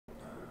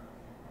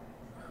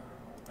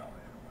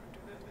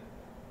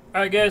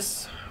I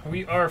guess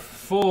we are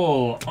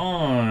full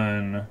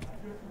on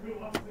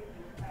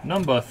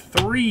number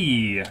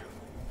 3.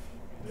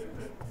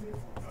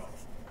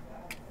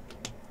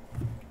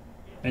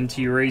 NT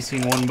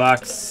Racing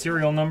 1-box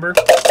serial number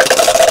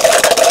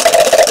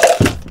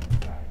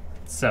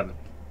 7.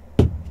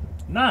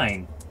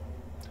 9.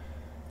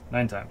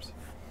 9 times.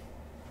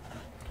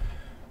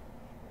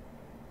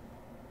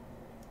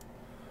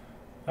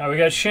 We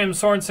got Shim,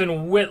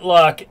 Sorensen,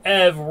 Whitlock,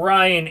 Ev,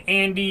 Ryan,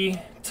 Andy,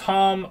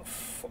 Tom,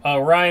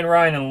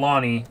 Ryan, and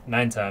Lonnie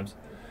 9 times.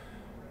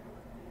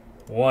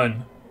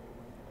 1,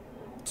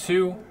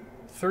 2,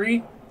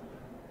 3,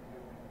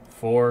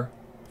 4,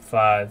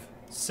 5,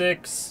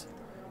 6,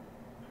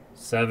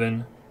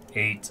 7,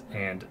 8,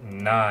 and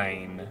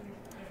 9.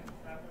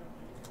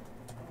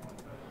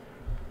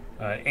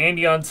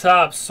 Andy on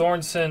top,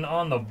 Sorensen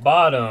on the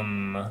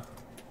bottom.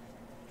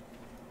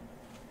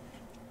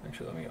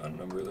 Actually, let me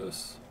unnumber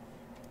this.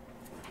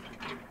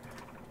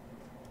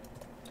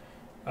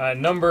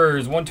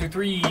 Numbers 1, 2,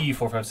 3,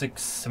 4, 5,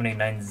 6, 7, 8,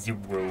 9, 0.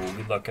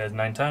 Good luck, guys.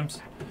 9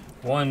 times.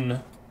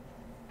 1,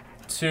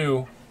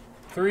 2,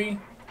 3,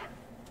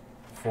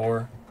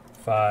 4,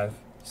 5,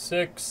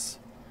 6,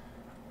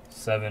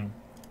 7,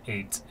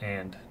 8,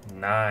 and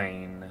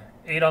 9.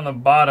 8 on the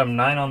bottom,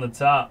 9 on the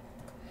top.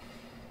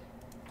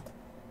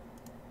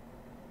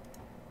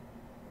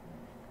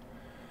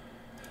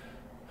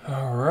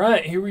 All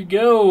right, here we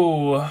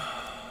go.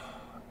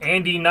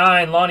 Andy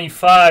 9, Lonnie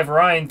 5,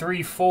 Ryan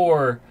 3,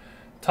 4,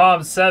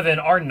 Tom 7,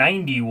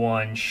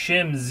 R91,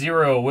 Shim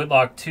 0,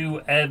 Whitlock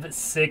 2, Ev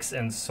 6,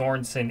 and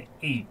Sorensen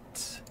 8.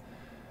 So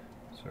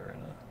we're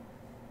gonna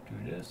do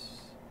this,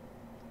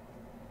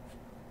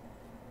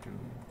 do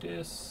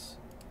this,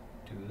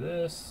 do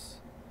this,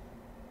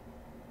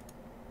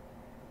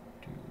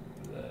 do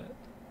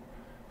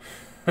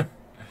that.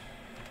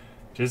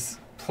 Just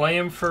play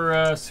him for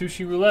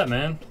sushi roulette,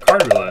 man.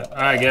 Card roulette. All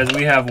right, guys,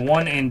 we have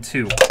 1 and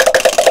 2.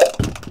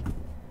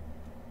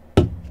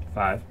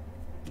 5.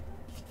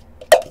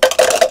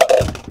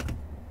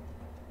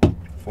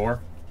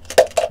 4.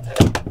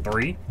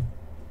 3.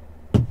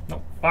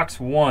 No, box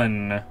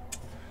 1.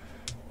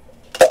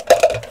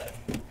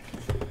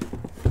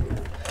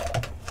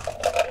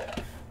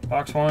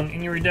 Box 1,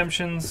 any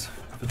redemptions?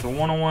 If it's a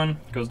 1-on-1,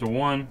 it goes to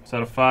 1. It's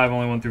out of 5,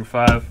 only 1 through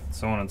 5,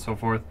 so on and so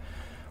forth.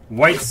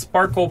 White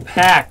Sparkle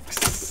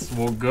packs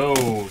will go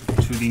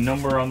to the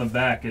number on the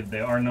back if they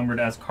are numbered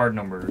as card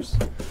numbers.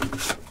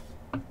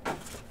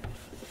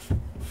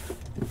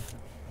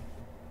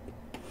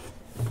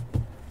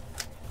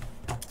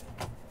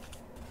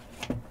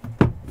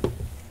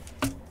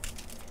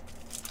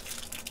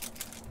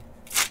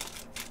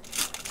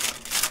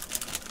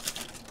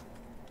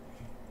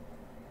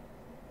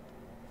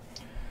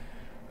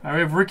 All right,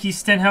 we have Ricky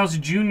Stenhouse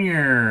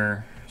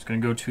Jr. It's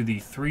going to go to the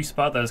 3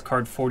 spot. That is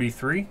card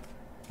 43.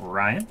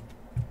 Ryan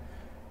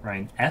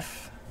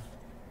F.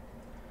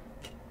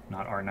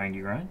 Not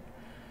R90 Ryan.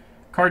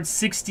 Card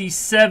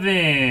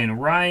 67.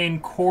 Ryan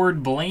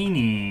Cord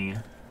Blaney.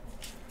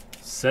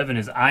 7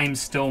 is I'm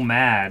Still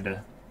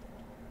Mad.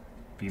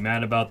 Be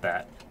mad about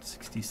that.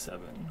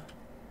 67.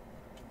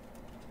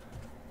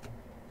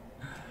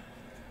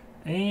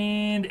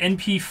 And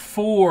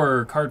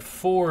NP4. Card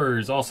 4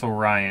 is also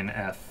Ryan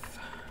F.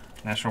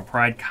 National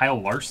Pride Kyle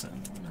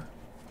Larson.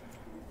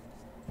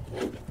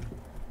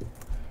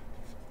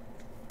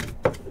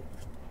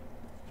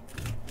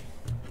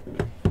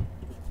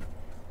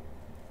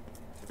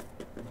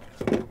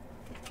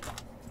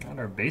 Got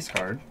our base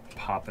card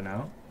popping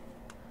out.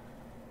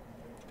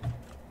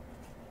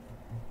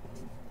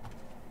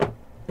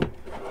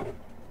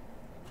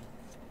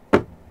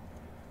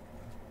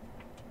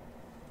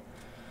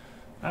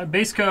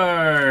 Base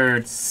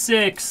card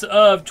 6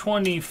 of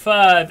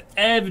 25.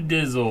 Ev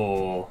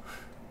Dizzle.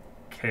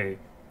 Okay,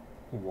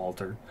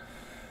 Walter.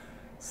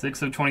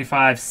 6 of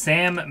 25.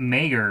 Sam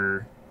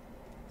Mager.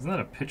 Isn't that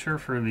a pitcher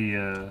for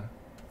the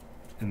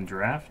in the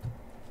draft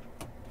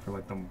for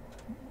like the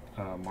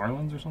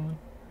Marlins or something?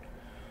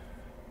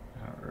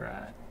 All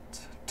right.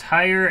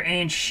 Tire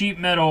and sheet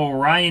metal.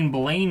 Ryan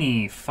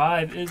Blaney.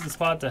 5 is the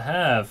spot to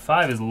have.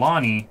 5 is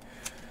Lonnie.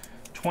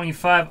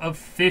 25 of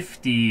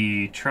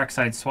 50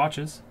 trackside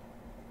swatches.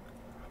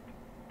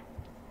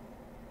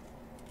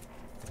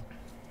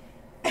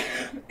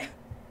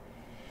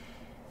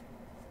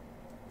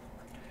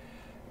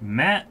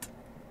 Matt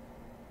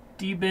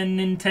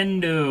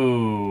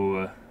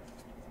DiBenedetto.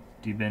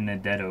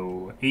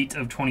 8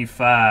 of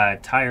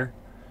 25 tire.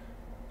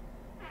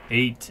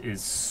 8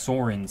 is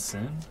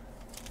Sorensen.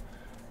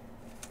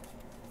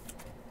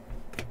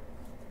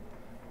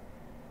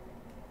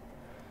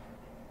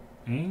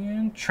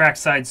 And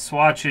trackside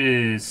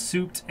swatches,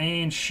 souped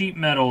and sheet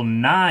metal,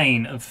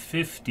 9 of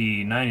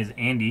 50. 9 is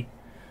Andy.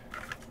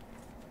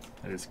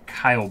 That is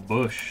Kyle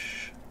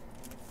Busch.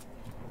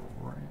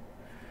 Right.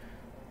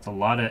 It's a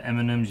lot of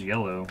M&M's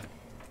yellow.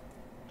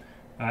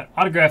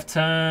 Autograph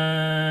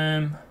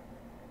time.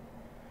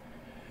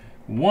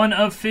 1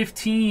 of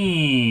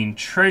 15.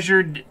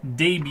 Treasured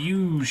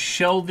debut,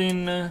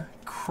 Sheldon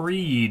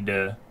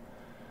Creed.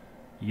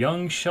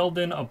 Young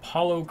Sheldon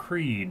Apollo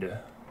Creed.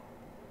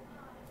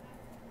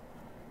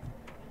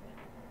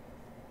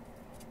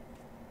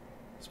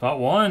 Spot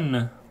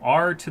 1,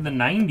 R to the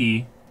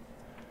 90.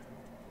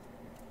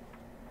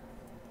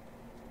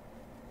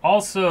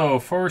 Also,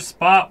 for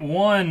spot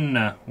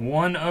 1,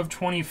 1 of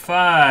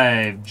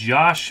 25,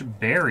 Josh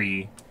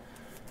Berry.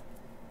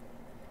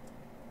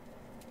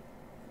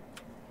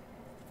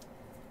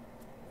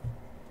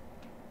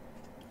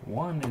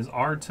 One is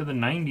R to the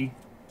 90.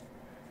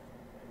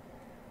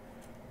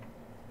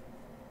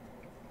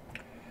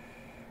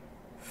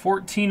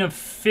 $14 of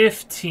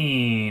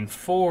 15.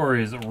 4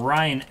 is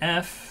Ryan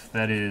F.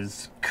 That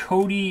is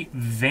Cody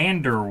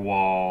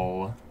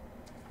Vanderwall.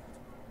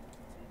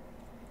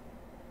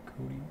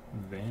 Cody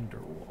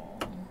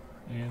Vanderwall.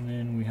 And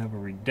then we have a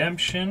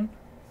redemption,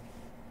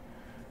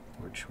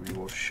 which we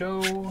will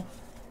show.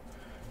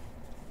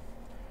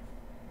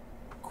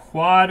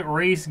 Quad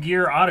Race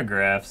Gear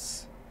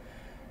autographs.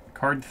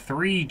 Card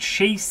 3,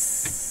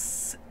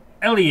 Chase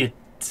Elliott.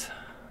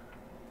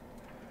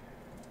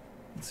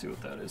 Let's see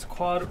what that is.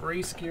 Quad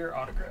Race Gear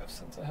autographs,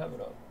 since I have it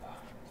up.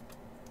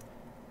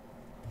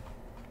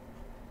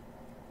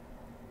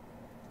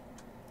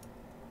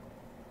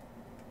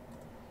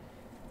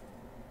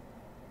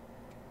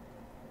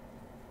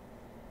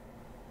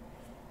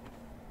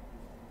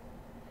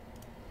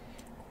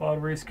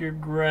 Quad Race Gear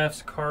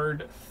graphs,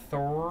 card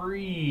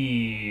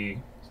 3.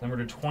 It's number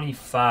to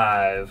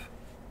 25.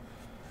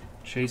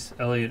 Chase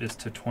Elliott is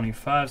to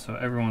 25, so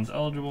everyone's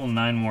eligible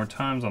 9 more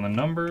times on the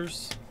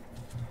numbers.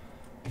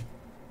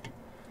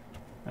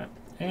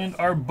 And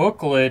our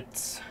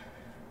booklet.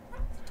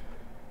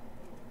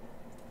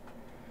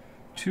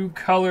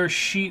 2-color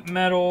sheet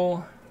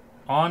metal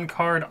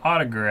on-card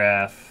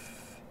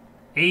autograph.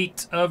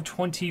 8 of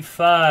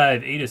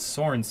 25. 8 is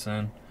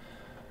Sorensen.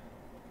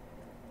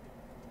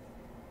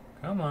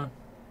 Come on.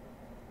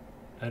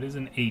 That is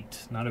an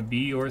 8, not a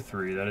B or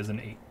 3. That is an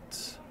 8.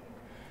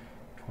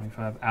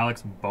 25,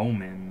 Alex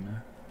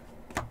Bowman.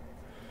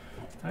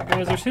 Alright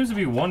guys, there seems to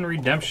be 1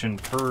 redemption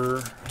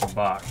per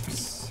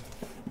box.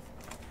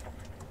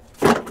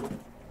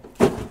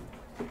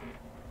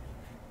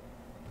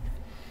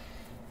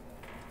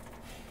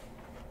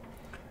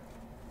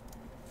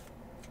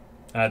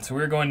 Alright, so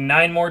we're going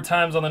 9 more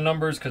times on the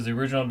numbers because the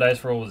original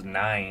dice roll was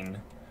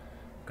 9.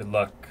 Good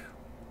luck.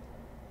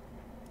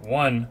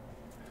 1,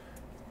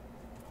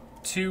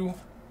 2,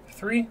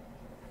 3,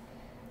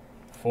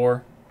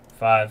 4,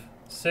 5,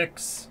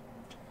 6,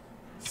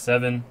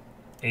 7,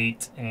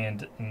 8,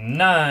 and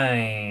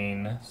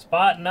 9.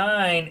 Spot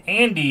 9,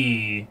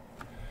 Andy.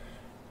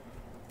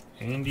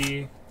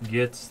 Andy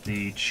gets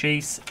the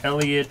Chase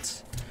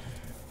Elliott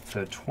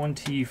to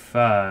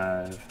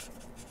 25.